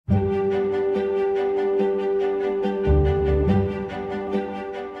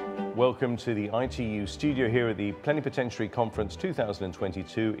welcome to the ITU studio here at the Plenipotentiary Conference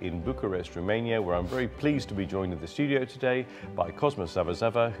 2022 in Bucharest, Romania, where I'm very pleased to be joined in the studio today by Cosmas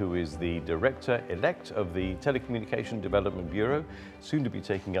Zavazava, who is the Director-elect of the Telecommunication Development Bureau, soon to be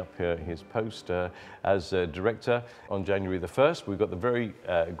taking up his post as Director on January the 1st. We've got the very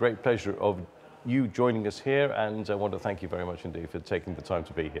great pleasure of you joining us here, and I want to thank you very much indeed for taking the time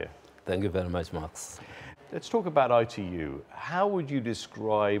to be here. Thank you very much, Max. Let's talk about ITU. How would you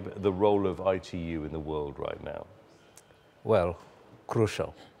describe the role of ITU in the world right now? Well,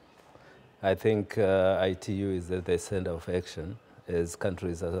 crucial. I think ITU is at the center of action as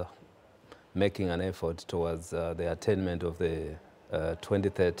countries are making an effort towards the attainment of the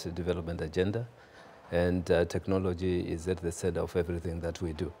 2030 development agenda, and technology is at the center of everything that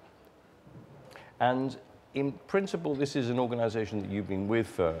we do. And in principle, this is an organization that you've been with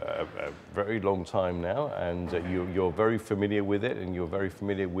for a very long time now, and you're very familiar with it, and you're very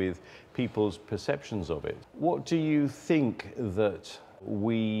familiar with people's perceptions of it. What do you think that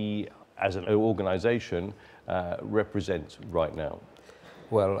we, as an organization, represent right now?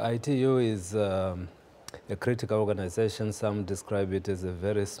 Well, ITU is a critical organization. Some describe it as a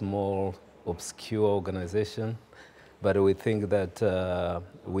very small, obscure organization, but we think that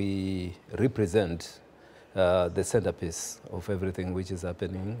we represent the centerpiece of everything which is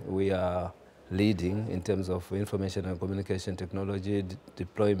happening. We are leading in terms of information and communication technology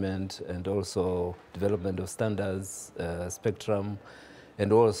deployment, and also development of standards, spectrum,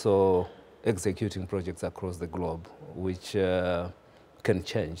 and also executing projects across the globe, which can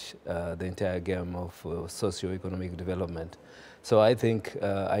change the entire game of socio-economic development. So I think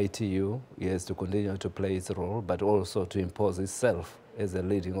ITU has to continue to play its role, but also to impose itself as a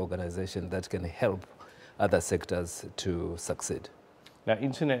leading organization that can help other sectors to succeed. Now,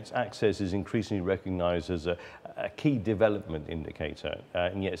 internet access is increasingly recognized as a key development indicator,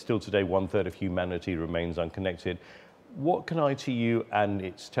 and yet still today 1/3 of humanity remains unconnected. What can ITU and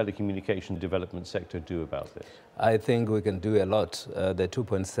its telecommunication development sector do about this? I think we can do a lot. The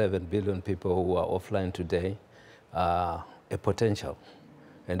 2.7 billion people who are offline today are a potential,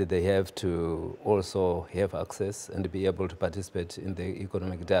 and they have to also have access and be able to participate in the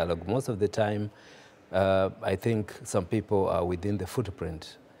economic dialogue. Most of the time, I think some people are within the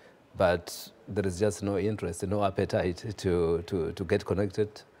footprint, but there is just no interest, no appetite to get connected.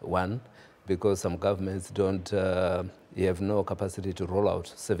 One, because some governments don't have no capacity to roll out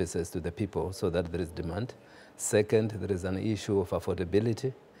services to the people so that there is demand. Second, there is an issue of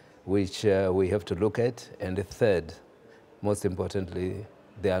affordability, which we have to look at. And third, most importantly,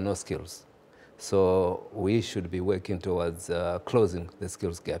 there are no skills. So we should be working towards closing the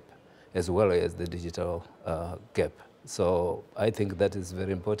skills gap, as well as the digital gap. So I think that is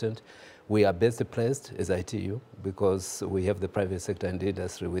very important. We are best placed as ITU because we have the private sector and the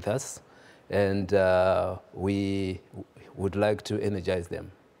industry with us, and we would like to energize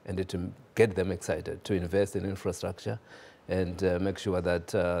them and to get them excited to invest in infrastructure and make sure that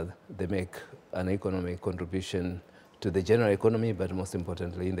they make an economic contribution to the general economy, but most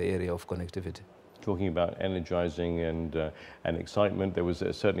importantly in the area of connectivity. Talking about energizing and excitement, there was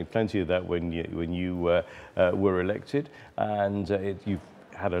certainly plenty of that when you were elected, and you've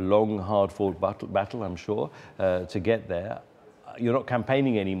had a long, hard-fought battle, I'm sure, to get there. You're not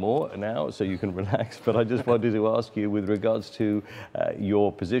campaigning anymore now, so you can relax, but I just wanted to ask you, with regards to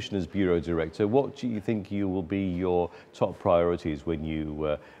your position as Bureau Director, what do you think will be your top priorities when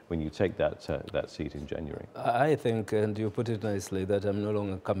you take that seat in January? I think, and you put it nicely, that I'm no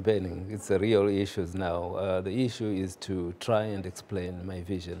longer campaigning. It's the real issues now. The issue is to try and explain my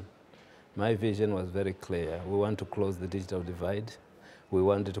vision. My vision was very clear. We want to close the digital divide. We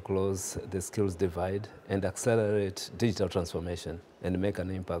wanted to close the skills divide and accelerate digital transformation and make an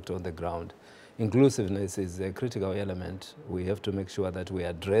impact on the ground. Inclusiveness is a critical element. We have to make sure that we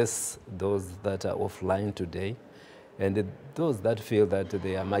address those that are offline today and those that feel that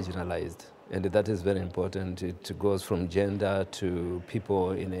they are marginalized. And that is very important. It goes from gender to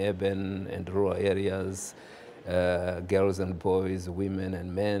people in urban and rural areas, girls and boys, women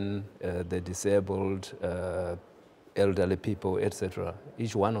and men, the disabled, elderly people, etc.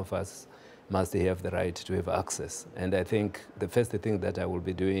 Each one of us must have the right to have access. And I think the first thing that I will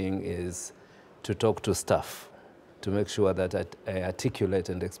be doing is to talk to staff, to make sure that I articulate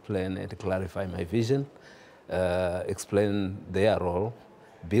and explain and clarify my vision, explain their role,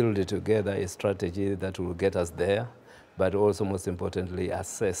 build together a strategy that will get us there, but also most importantly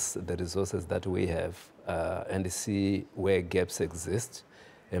assess the resources that we have and see where gaps exist,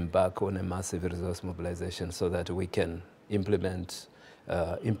 embark on a massive resource mobilization so that we can implement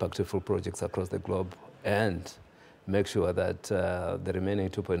impactful projects across the globe and make sure that the remaining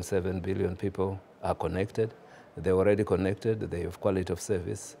 2.7 billion people are connected. They're already connected, they have quality of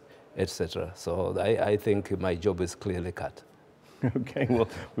service, etc. So I think my job is clearly cut. Okay, well,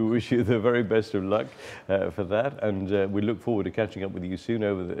 we wish you the very best of luck for that, and we look forward to catching up with you soon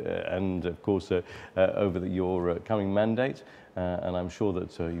and of course over your coming mandate, and I'm sure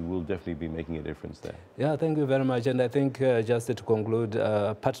that you will definitely be making a difference there. Yeah, thank you very much, and I think just to conclude,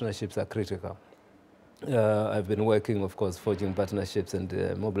 partnerships are critical. I've been working, of course, forging partnerships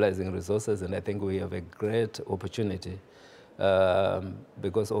and mobilizing resources, and I think we have a great opportunity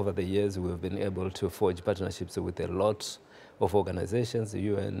because over the years we've been able to forge partnerships with a lot of organizations, the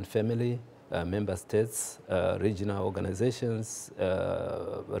UN family, member states, regional organizations,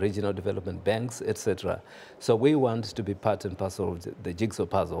 regional development banks, etc. So we want to be part and parcel of the jigsaw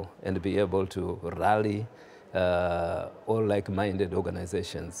puzzle and be able to rally all like-minded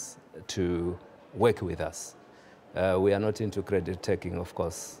organizations to work with us. We are not into credit taking, of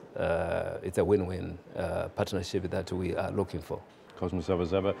course. It's a win-win partnership that we are looking for. Cosmas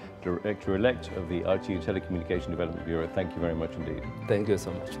Zavazava, Director-elect of the IT and Telecommunication Development Bureau, thank you very much indeed. Thank you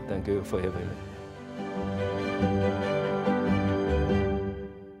so much. Thank you for having me.